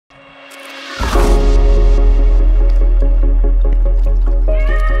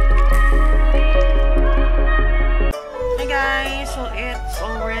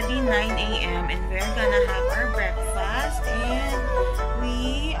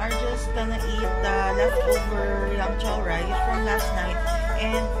gonna eat the leftover yang chow rice from last night.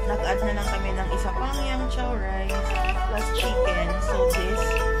 And nag-add na lang kami ng isa pang yang chow rice plus chicken. So this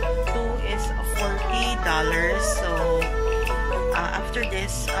two is $40. So after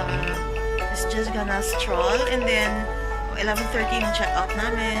this, it's just gonna stroll, and then 11:30 yung check out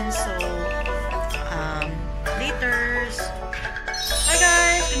namin. So later. Hi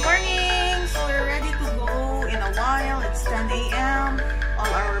guys, good morning. So we're ready to go in a while. It's 10 a.m. All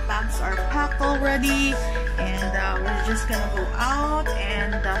our bags are packed already, and we're just gonna go out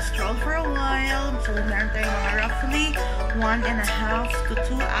and stroll for a while. So meron tayong mga roughly 1.5 to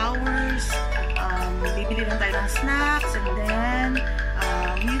 2 hours. Bibili lang tayo ng snacks, and then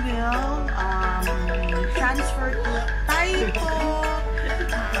we will transfer to Taipo.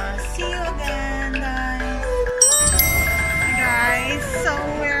 See you again, guys. Hi guys, so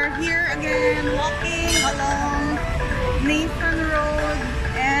we're here again walking along Nathan Road,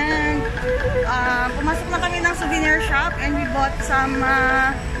 and pumasok na kami ng souvenir shop, and we bought some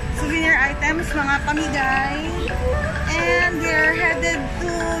souvenir items, mga pamigay, and we're headed to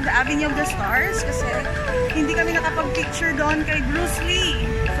the Avenue of the Stars kasi hindi kami nakapag-picture doon kay Bruce Lee.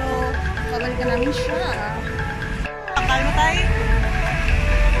 So, babalikan namin siya. Kalma tayo.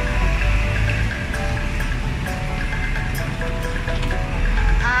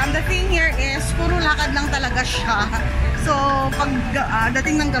 The thing here is, puro lakad lang talaga siya. So, pag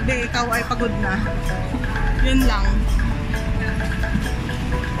dating ng gabi, ikaw ay pagod na. Yun lang.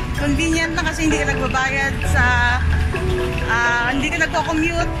 Convenient na kasi hindi ka nagbabayad sa hindi ka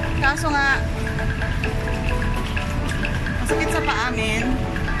nagko-commute, kaso nga masakit sa paa amin.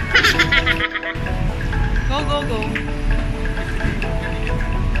 Go, go, go.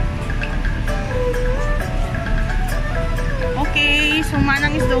 Okay, so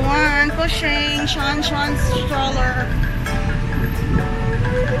Manang is the one pushing Sean's stroller.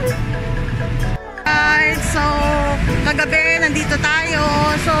 Alright, so kagabi nandito tayo.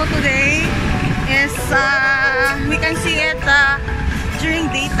 So today is we can see it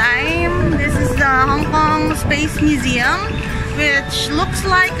during daytime. This is the Hong Kong Space Museum, which looks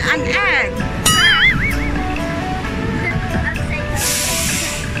like an egg.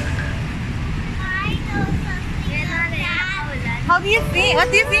 How do you think?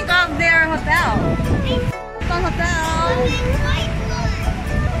 What do you think of their hotel? Hotel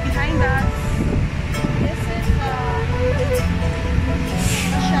behind us. This is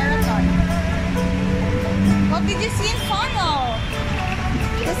Sheraton. What did you see in Funnel?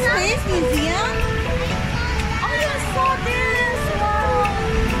 The Space Museum? Oh, you saw this! Wow!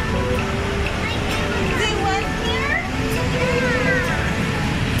 They went here?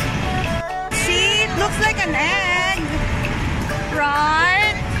 See, it looks like an egg.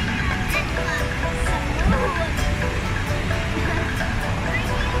 Right?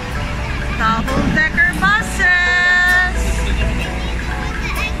 Double-decker buses.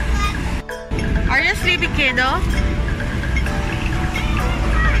 Are you sleepy, kiddo?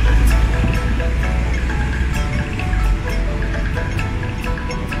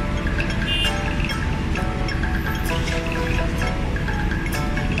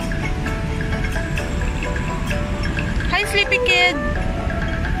 Hi, sleepy kid.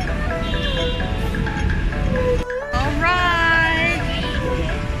 All right.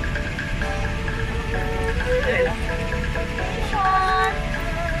 Sean.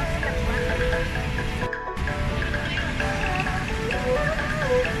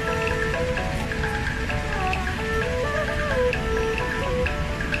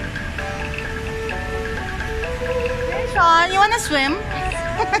 Hey, Sean, you wanna swim?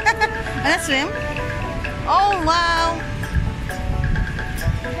 Wanna swim? Oh, wow.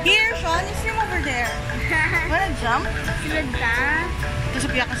 Here, Sean, you swim over there. Wanna jump? Silad ka? Ito sa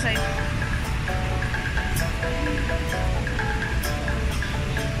piyaka side.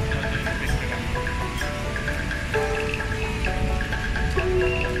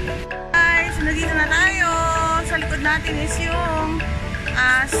 Guys, nandito na tayo. Sa likod natin is yung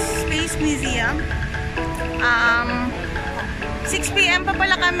Space Museum. 6 p.m. pa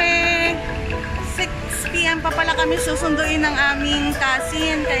pala kami. 6 p.m. pa pala kami susunduin ng aming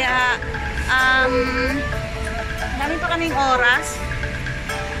cousin. Kaya, dami pa kaming oras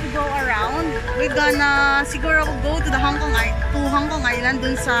to go around. We're gonna siguro go to the Hong Kong Island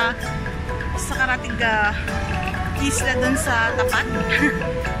dun sa karatig isla dun sa tapat.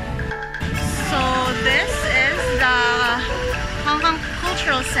 So, this is the Hong Kong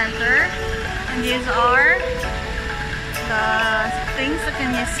Cultural Center. And these are the things that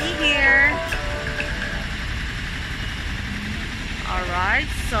can you see here. Alright,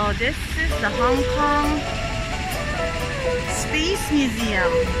 so this is the Hong Kong Space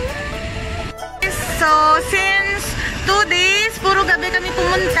Museum. So, since 2 days, puro gabi kami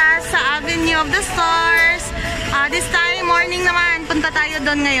pumunta sa Avenue of the Stars. This time, morning naman, punta tayo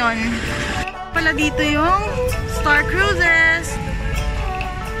doon ngayon. Pala dito yung Star Cruises.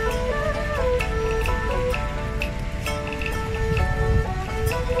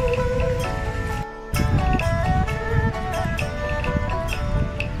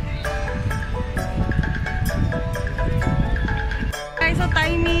 Okay, so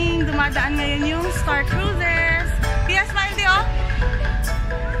timing, dumadaan ngayon yung Star Cruises. Pia, smile di oh!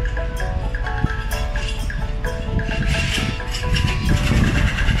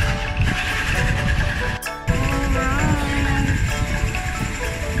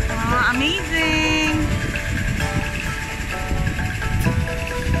 Amazing!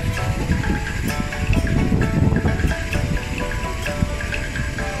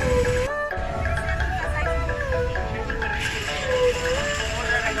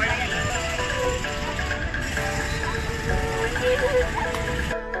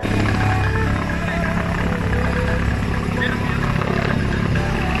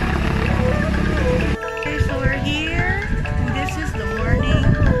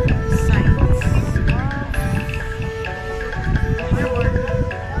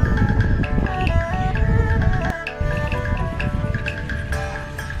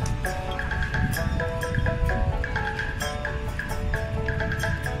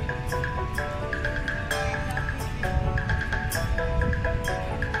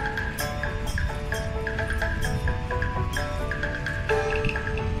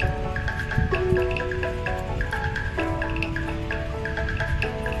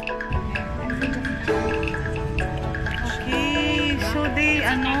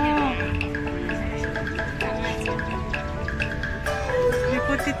 We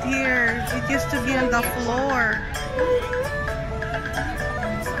put it here. It used to be on the floor.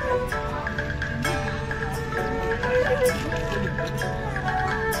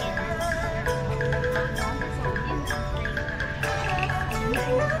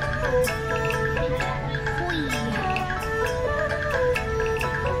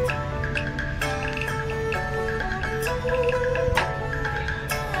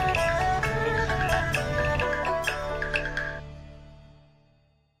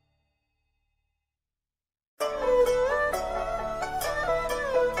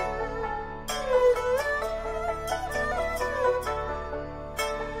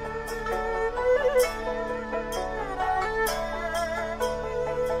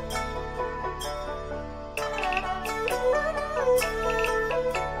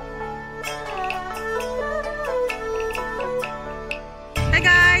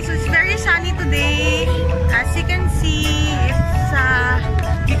 Sunny today. As you can see, it's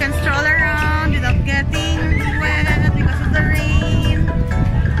you can stroll around without getting wet because of the rain.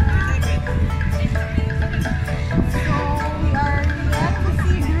 So we are yet to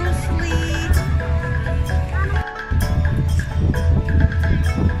see Bruce Lee.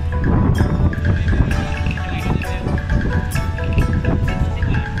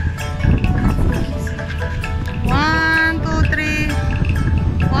 One,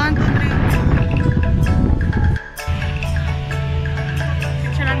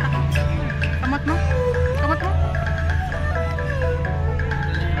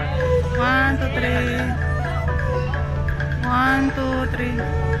 two, three.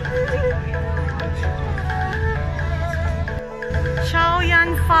 Chow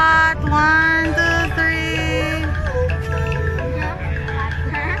Yun Fat. 1, 2, 3.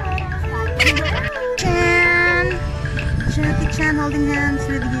 Chan. Jackie Chan holding hands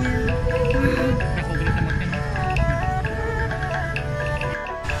with you.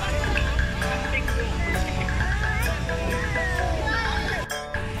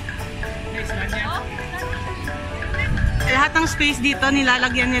 Lahat ng space dito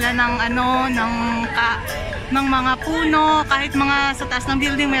nilalagyan nila ng ng mga puno, kahit mga sa taas ng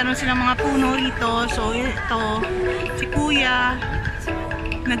building meron silang mga puno rito. So ito si Kuya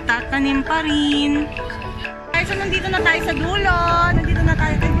nagtatanim pa rin. So nandito na tayo sa dulo, nandito na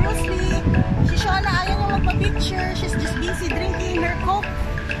tayo kay Bruce Lee. Si Shona ayaw niya magpa-picture, she's just busy drinking her coke.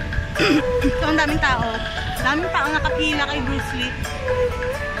 So ang daming tao nakapila kay Bruce Lee.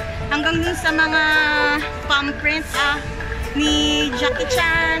 Hanggang dun sa mga palm print ni Jackie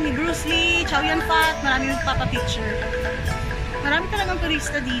Chan, ni Bruce Lee, Chow Yun Fat, marami nagpapapicture. Marami talagang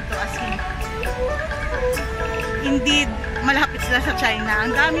turista dito, as in. Indeed, malapit sila sa China.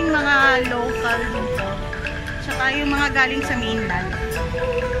 Ang daming mga local dito. Tsaka yung mga galing sa mainland.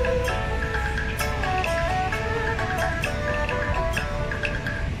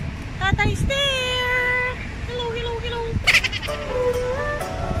 Tatay's there! Hello, hello, hello!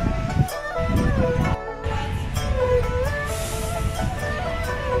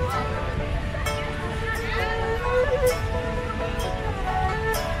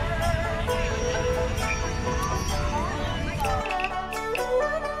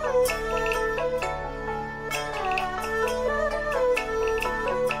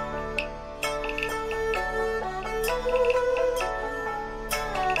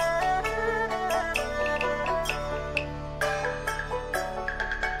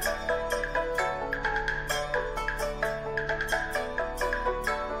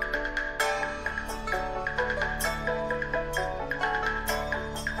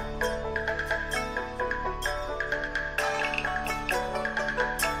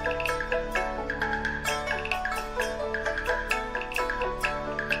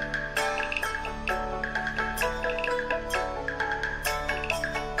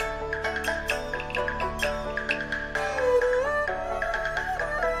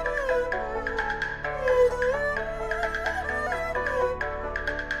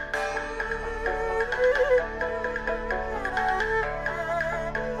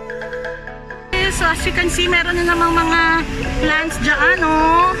 as you can see, meron na namang mga plants dyan,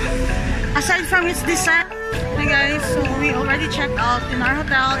 oh. Aside from its design. Hey guys, so we already checked out in our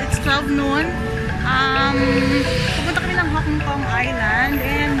hotel. It's 12 noon. Pupunta kami ng Hongkong Island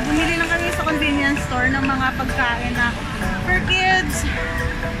and bumili lang kami sa convenience store ng mga pagkain na for kids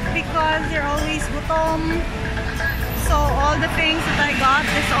because they're always gutom. So all the things that I got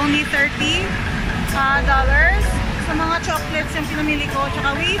is only $30. Sa mga chocolates yung pinamili ko,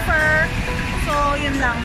 tsaka wafer. So yun lang.